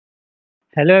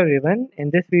Hello everyone, in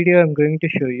this video I'm going to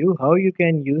show you how you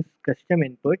can use custom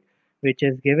input which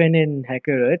is given in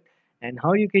Hackerearth and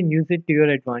how you can use it to your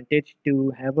advantage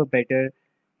to have a better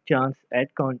chance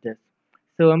at contests.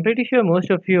 So I'm pretty sure most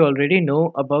of you already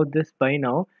know about this by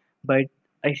now, but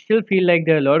I still feel like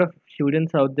there are a lot of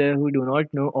students out there who do not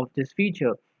know of this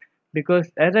feature because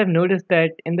as I've noticed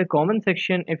that in the comment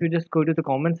section, if you just go to the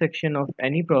comment section of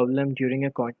any problem during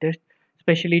a contest,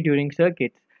 especially during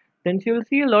circuits, then you'll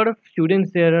see a lot of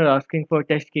students there are asking for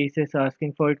test cases,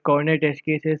 asking for corner test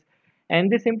cases,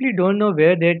 and they simply don't know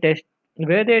where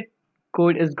their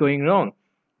code is going wrong.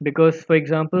 Because, for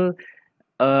example,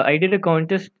 I did a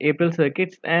contest April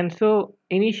circuits, and so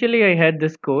initially I had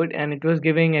this code, and it was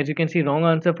giving, as you can see, wrong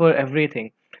answer for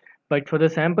everything, but for the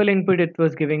sample input it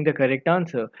was giving the correct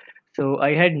answer. So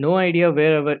I had no idea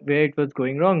where it was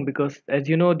going wrong, because as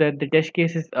you know that the test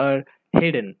cases are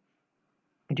hidden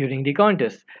during the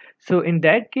contest. So in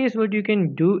that case what you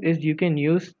can do is you can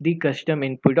use the custom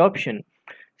input option.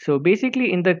 So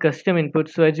basically in the custom input,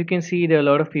 so as you can see there are a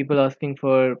lot of people asking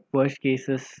for worst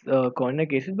cases, corner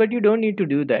cases, but you don't need to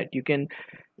do that. You can,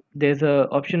 there's a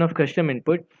option of custom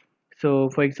input. So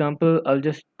for example, I'll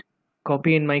just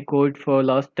copy in my code for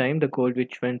last time, the code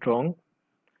which went wrong,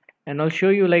 and I'll show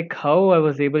you like how I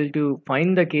was able to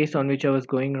find the case on which I was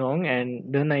going wrong, and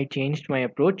then I changed my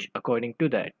approach according to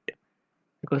that,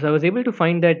 because I was able to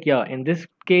find that yeah, in this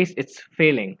case it's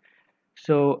failing.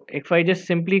 So if I just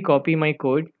simply copy my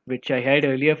code which I had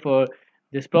earlier for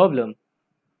this problem,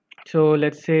 so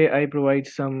let's say I provide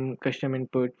some custom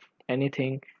input,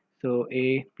 anything, so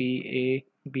A,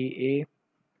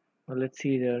 well, let's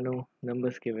see, there are no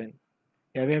numbers given.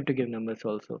 Yeah, we have to give numbers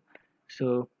also.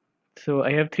 So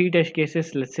I have three test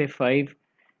cases, let's say 5,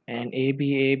 and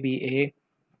A,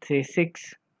 say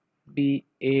 6, B,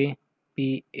 A,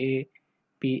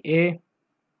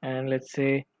 and let's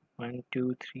say 1,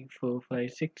 2, 3, 4,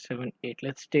 5, 6, 7, 8.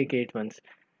 Let's take 8 ones.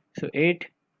 So 8,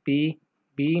 B,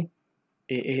 B,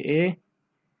 A,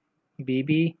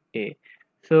 A.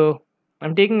 So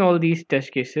I'm taking all these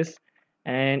test cases,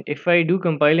 and if I do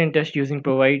compile and test using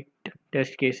provide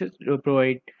test cases or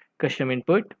provide custom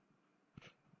input,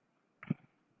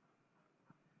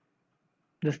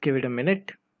 just give it a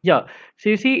minute. Yeah, so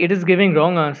you see it is giving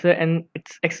wrong answer, and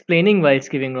it's explaining why it's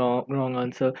giving wrong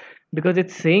answer, because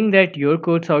it's saying that your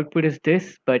code's output is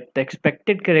this, but the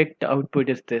expected correct output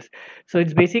is this. So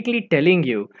it's basically telling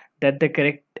you that the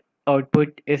correct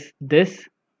output is this,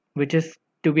 which is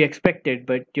to be expected,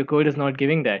 but your code is not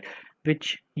giving that,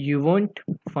 which you won't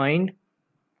find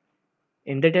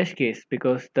in the test case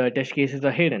because the test cases are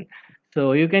hidden.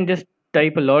 So you can just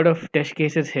type a lot of test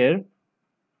cases here,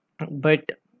 but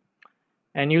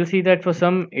and you'll see that for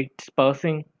some it's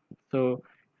passing. So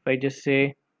if I just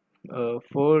say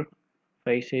 4, if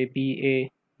I say ba,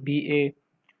 if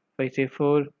I say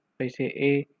 4, if I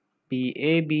say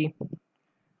b,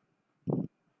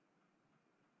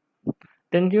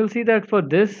 then you'll see that for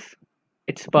this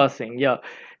it's passing. Yeah,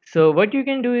 so what you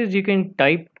can do is you can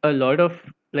type a lot of,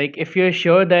 like, if you're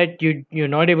sure that you're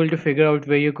not able to figure out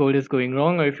where your code is going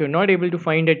wrong, or if you're not able to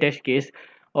find a test case,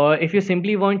 or if you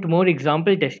simply want more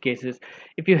example test cases,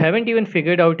 if you haven't even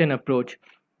figured out an approach,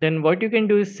 then what you can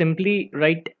do is simply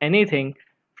write anything.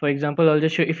 For example, I'll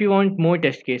just show, if you want more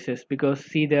test cases, because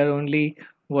see there are only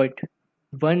what,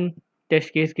 one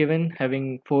test case given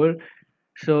having 4,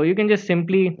 so you can just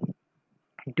simply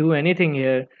do anything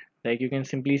here. Like you can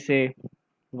simply say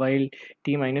while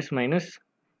t minus minus,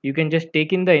 you can just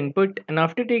take in the input, and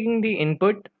after taking the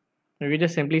input you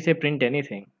just simply say print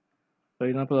anything. For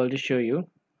example, I'll just show you.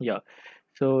 Yeah,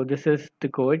 so this is the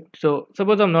code. So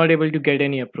suppose I'm not able to get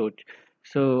any approach,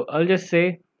 so I'll just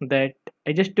say that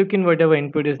I just took in whatever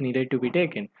input is needed to be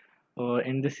taken, or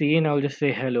in the cin I'll just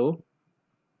say hello,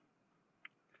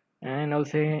 and I'll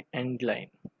say end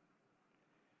line.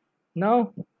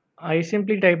 Now I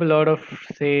simply type a lot of,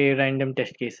 say, random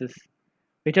test cases,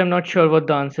 which I'm not sure what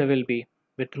the answer will be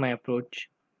with my approach.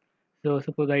 So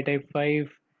suppose I type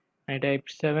 5, I type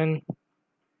 7,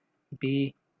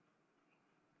 B,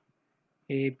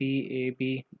 A,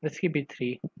 B, let's keep it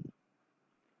 3.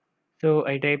 So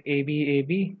I type A,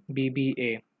 B,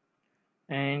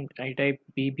 and I type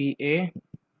B,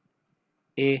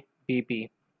 A, B,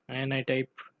 and I type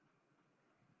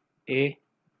A,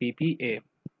 B.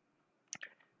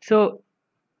 So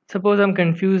suppose I'm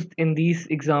confused in these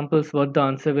examples what the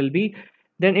answer will be,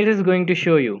 then it is going to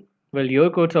show you, well, your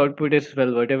code's output is,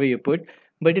 well, whatever you put,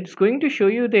 but it's going to show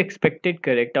you the expected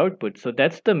correct output. So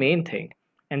that's the main thing.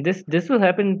 And this will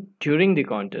happen during the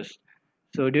contest.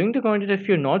 So during the contest, if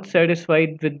you're not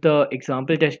satisfied with the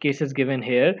example test cases given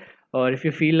here, or if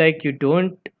you feel like you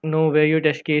don't know where your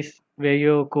test case, where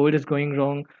your code is going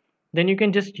wrong, then you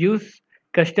can just use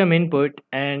custom input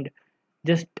and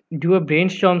just do a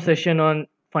brainstorm session on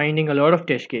finding a lot of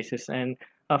test cases. And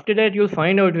after that, you'll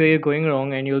find out where you're going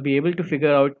wrong and you'll be able to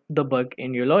figure out the bug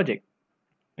in your logic.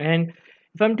 And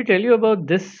if I'm to tell you about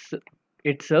this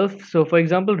itself, so for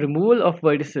example, removal of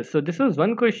vertices. So this was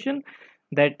one question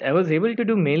that I was able to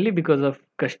do mainly because of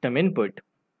custom input.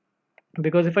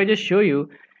 Because if I just show you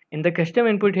in the custom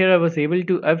input here, I was able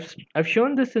to, I've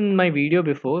shown this in my video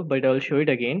before, but I'll show it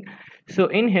again. So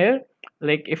in here,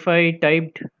 like if I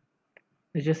typed,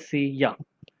 let's just see, yeah.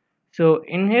 So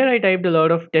in here I typed a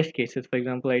lot of test cases. For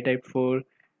example, I typed 4,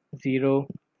 0,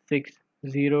 6,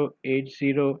 0, 8,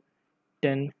 0,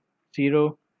 10,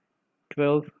 0,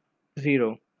 12,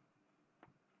 0.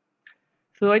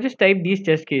 So I just typed these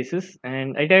test cases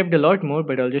and I typed a lot more,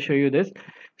 but I'll just show you this.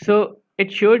 So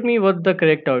it showed me what the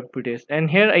correct output is. And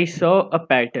here I saw a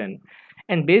pattern.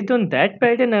 And based on that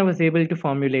pattern, I was able to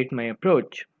formulate my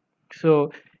approach.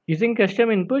 So using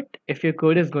custom input, if your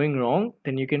code is going wrong,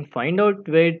 then you can find out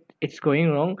where it's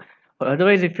going wrong. Or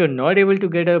otherwise, if you're not able to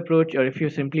get an approach, or if you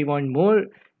simply want more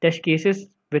test cases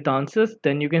with answers,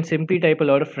 then you can simply type a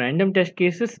lot of random test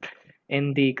cases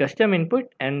in the custom input.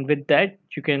 And with that,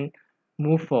 you can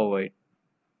move forward.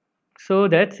 So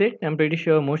that's it. I'm pretty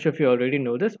sure most of you already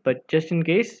know this, but just in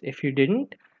case if you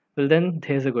didn't, well, then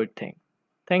there's a good thing.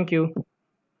 Thank you.